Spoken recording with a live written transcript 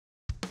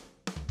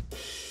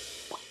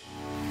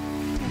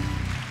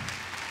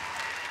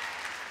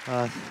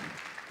Uh,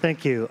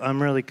 Thank you.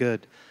 I'm really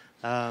good.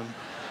 I've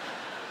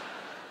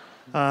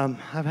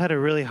had a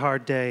really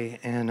hard day,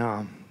 and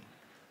I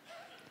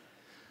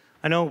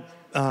know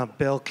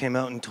Bill came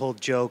out and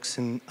told jokes,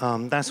 and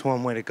that's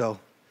one way to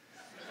go.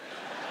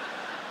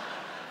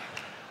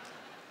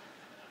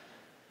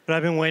 But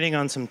I've been waiting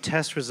on some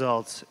test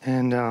results,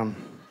 and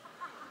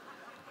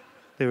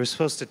they were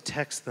supposed to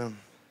text them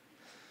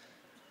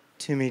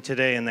to me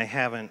today, and they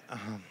haven't.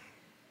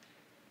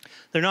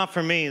 They're not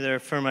for me, they're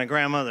for my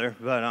grandmother,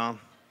 but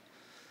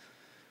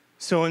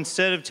so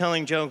instead of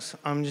telling jokes,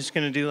 I'm just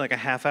gonna do like a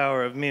half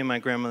hour of me and my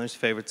grandmother's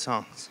favorite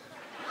songs.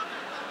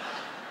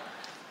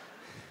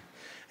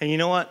 And you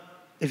know what?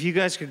 If you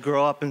guys could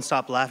grow up and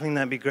stop laughing,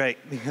 that'd be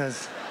great,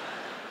 because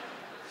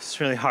it's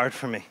really hard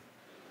for me.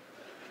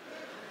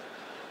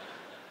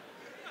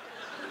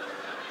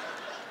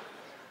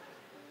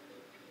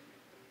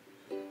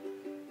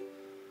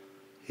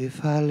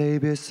 If I lay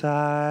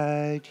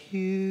beside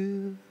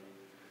you,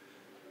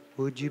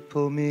 would you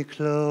pull me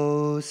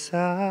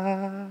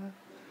closer?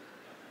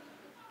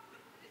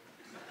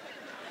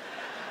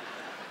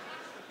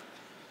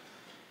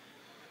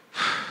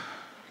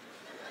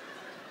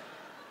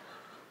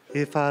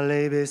 If I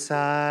lay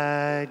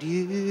beside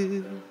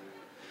you,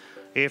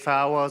 if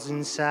I was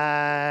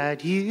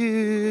inside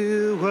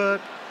you,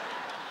 what?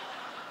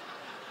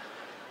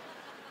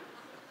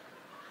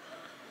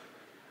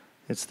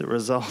 It's the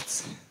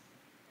results.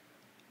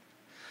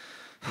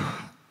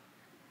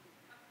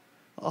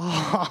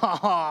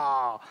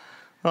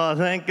 Oh,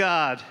 thank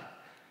God.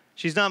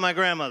 She's not my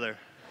grandmother.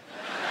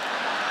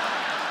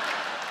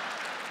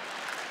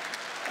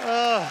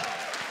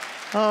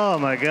 Oh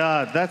my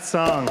God, that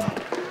song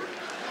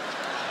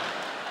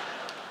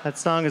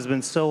has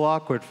been so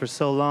awkward for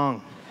so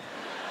long.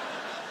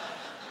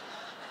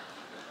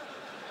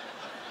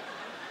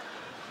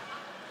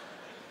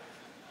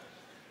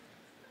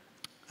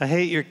 I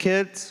hate your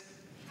kids.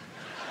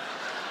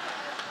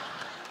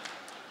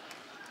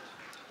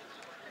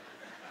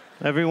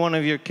 Every one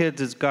of your kids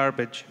is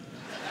garbage.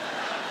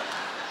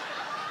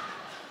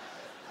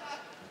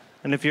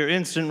 And if your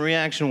instant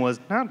reaction was,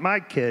 not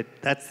my kid,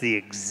 that's the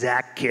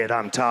exact kid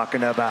I'm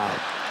talking about.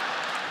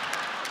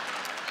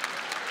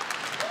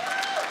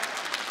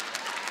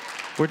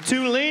 We're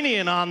too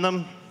lenient on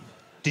them.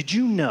 Did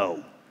you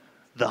know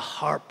the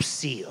harp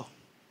seal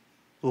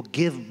will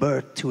give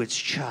birth to its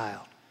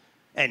child,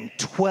 and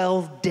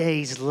 12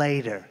 days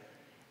later,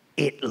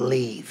 it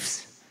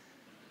leaves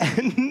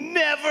and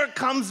never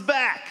comes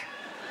back?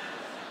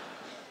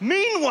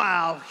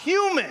 Meanwhile,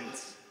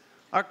 humans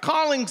are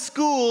calling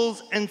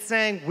schools and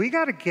saying, we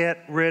gotta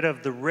get rid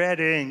of the red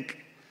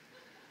ink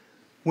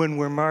when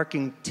we're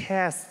marking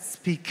tests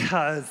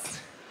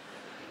because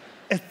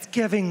it's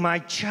giving my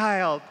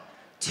child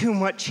too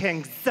much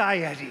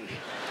anxiety.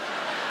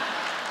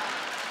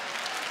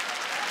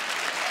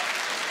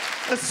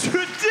 That's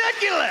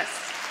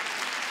ridiculous.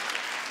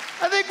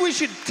 I think we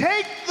should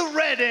take the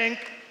red ink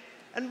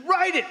and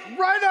write it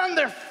right on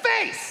their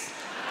face.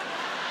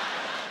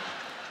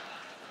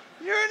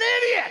 You're an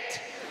idiot.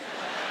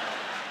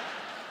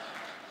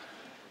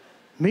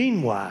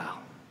 Meanwhile,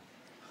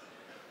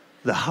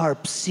 the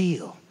harp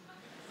seal,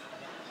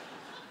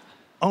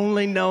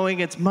 only knowing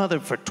its mother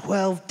for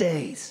 12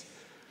 days,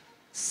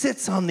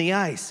 sits on the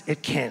ice.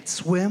 It can't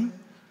swim,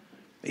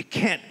 it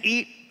can't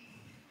eat,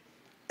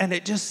 and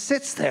it just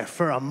sits there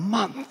for a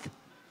month,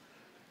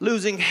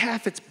 losing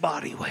half its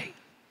body weight.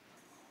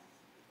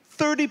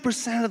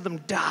 30% of them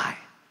die,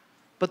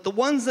 but the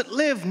ones that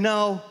live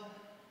know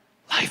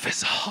life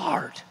is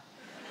hard.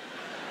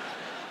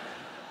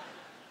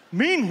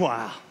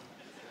 Meanwhile,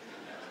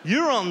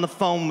 you're on the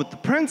phone with the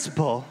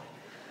principal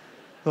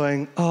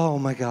going, oh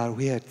my God,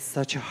 we had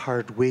such a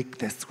hard week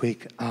this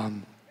week.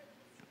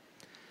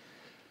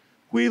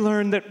 We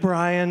learned that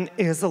Brian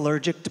is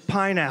allergic to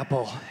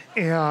pineapple,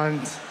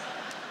 and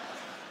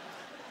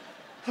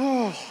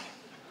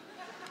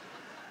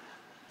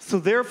so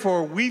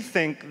therefore we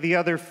think the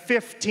other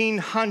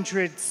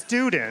 1,500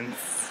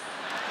 students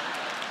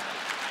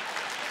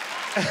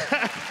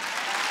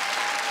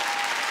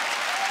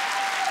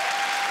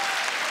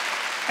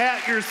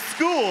at your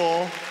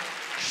school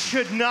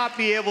should not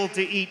be able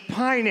to eat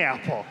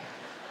pineapple.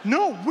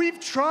 No, we've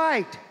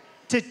tried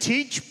to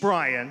teach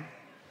Brian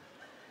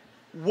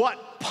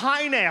what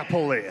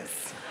pineapple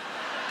is.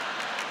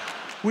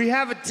 We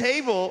have a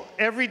table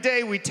every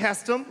day, we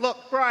test them.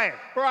 Look, Brian,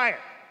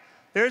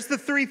 there's the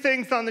 3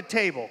 things on the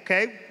table,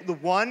 okay? The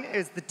one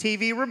is the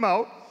TV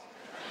remote.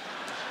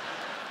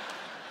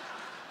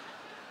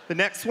 The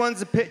next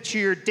one's a picture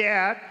of your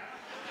dad.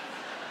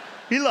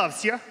 He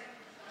loves you.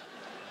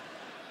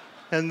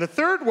 And the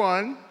third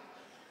one,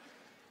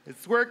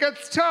 it's where it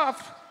gets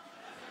tough,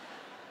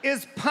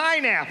 is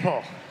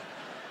pineapple.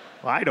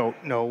 Well, I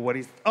don't know what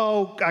he's...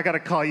 Oh, I gotta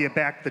call you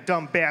back. The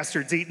dumb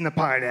bastard's eating the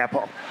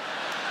pineapple.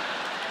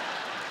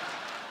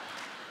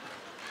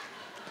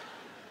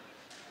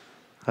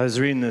 I was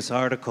reading this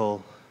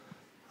article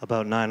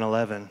about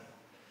 9/11, and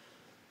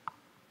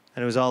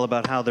it was all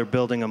about how they're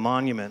building a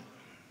monument.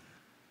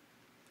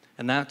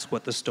 And that's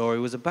what the story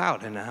was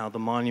about, and how the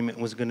monument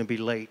was going to be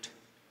late.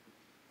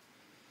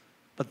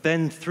 But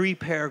then 3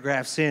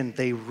 paragraphs in,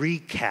 they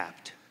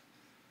recapped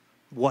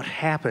what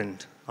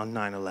happened on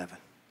 9/11.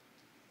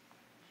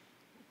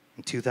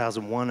 In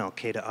 2001,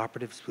 Al-Qaeda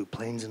operatives flew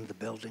planes into the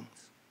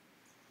buildings.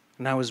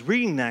 And I was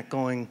reading that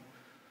going,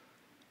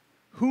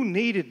 who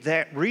needed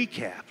that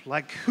recap?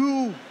 Like,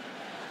 who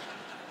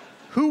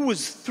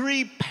was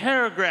 3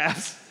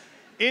 paragraphs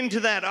into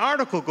that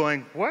article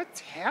going, what's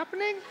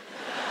happening?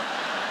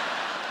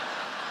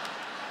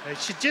 I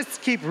should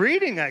just keep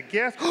reading, I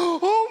guess.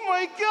 Oh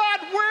my God,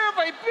 where have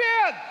I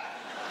been?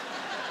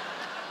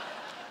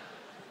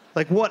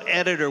 Like, what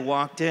editor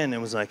walked in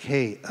and was like,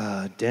 hey,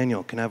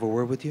 Daniel, can I have a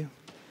word with you?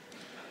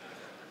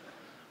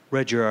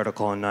 Read your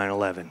article on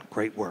 9/11,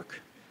 great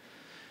work.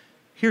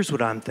 Here's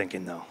what I'm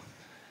thinking though.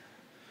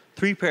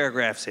 3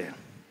 paragraphs in,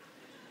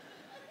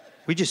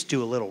 we just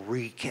do a little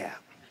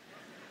recap,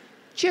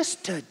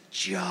 just to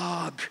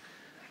jog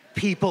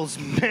people's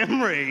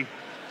memory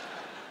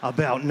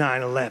about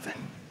 9/11.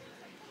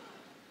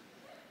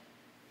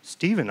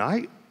 Stephen,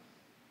 I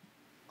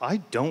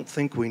don't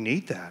think we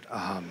need that.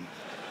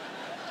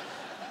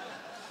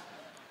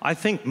 I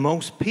think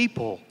most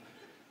people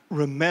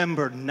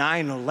remember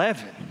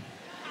 9/11.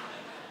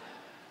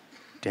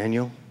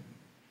 Daniel,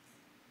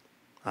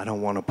 I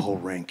don't want to pull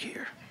rank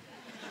here,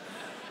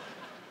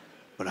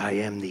 but I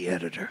am the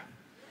editor,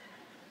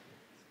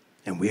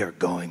 and we are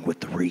going with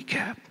the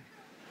recap.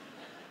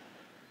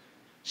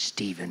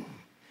 Stephen,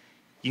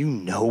 you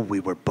know we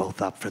were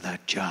both up for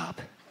that job.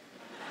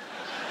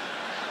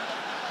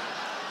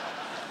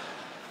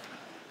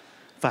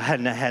 If I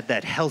hadn't had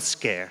that health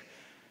scare,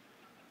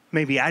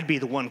 maybe I'd be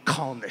the one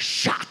calling the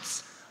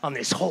shots on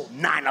this whole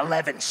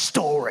 9/11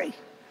 story.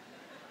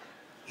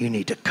 You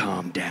need to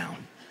calm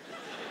down.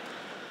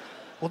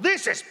 Well,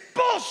 this is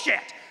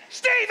bullshit!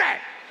 Stephen!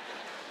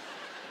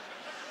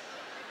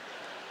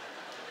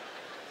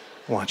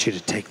 I want you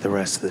to take the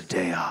rest of the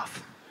day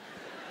off.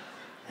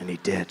 And he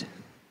did.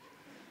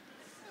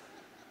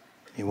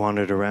 He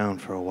wandered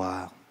around for a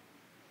while,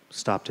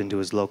 stopped into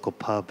his local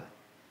pub.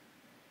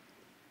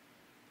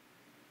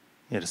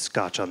 He had a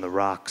scotch on the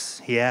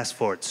rocks. He asked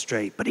for it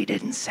straight, but he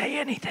didn't say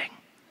anything.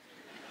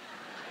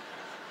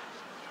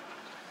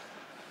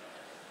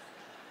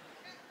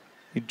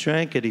 He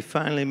drank it, he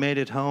finally made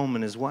it home,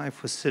 and his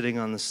wife was sitting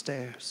on the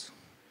stairs.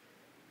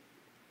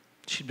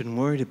 She'd been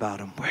worried about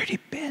him. Where'd he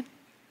been?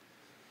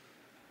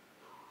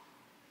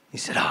 He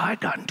said, oh, I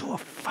got into a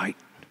fight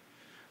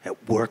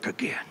at work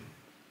again.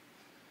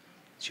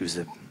 She was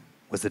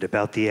it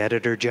about the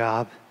editor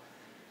job?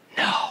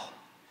 No.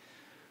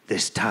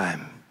 This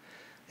time,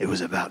 it was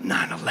about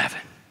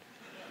 9/11.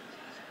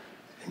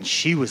 And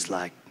she was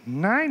like,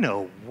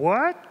 9/0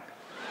 what?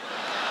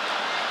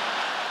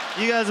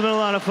 You guys have been a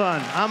lot of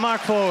fun. I'm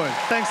Mark Forward.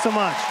 Thanks so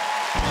much.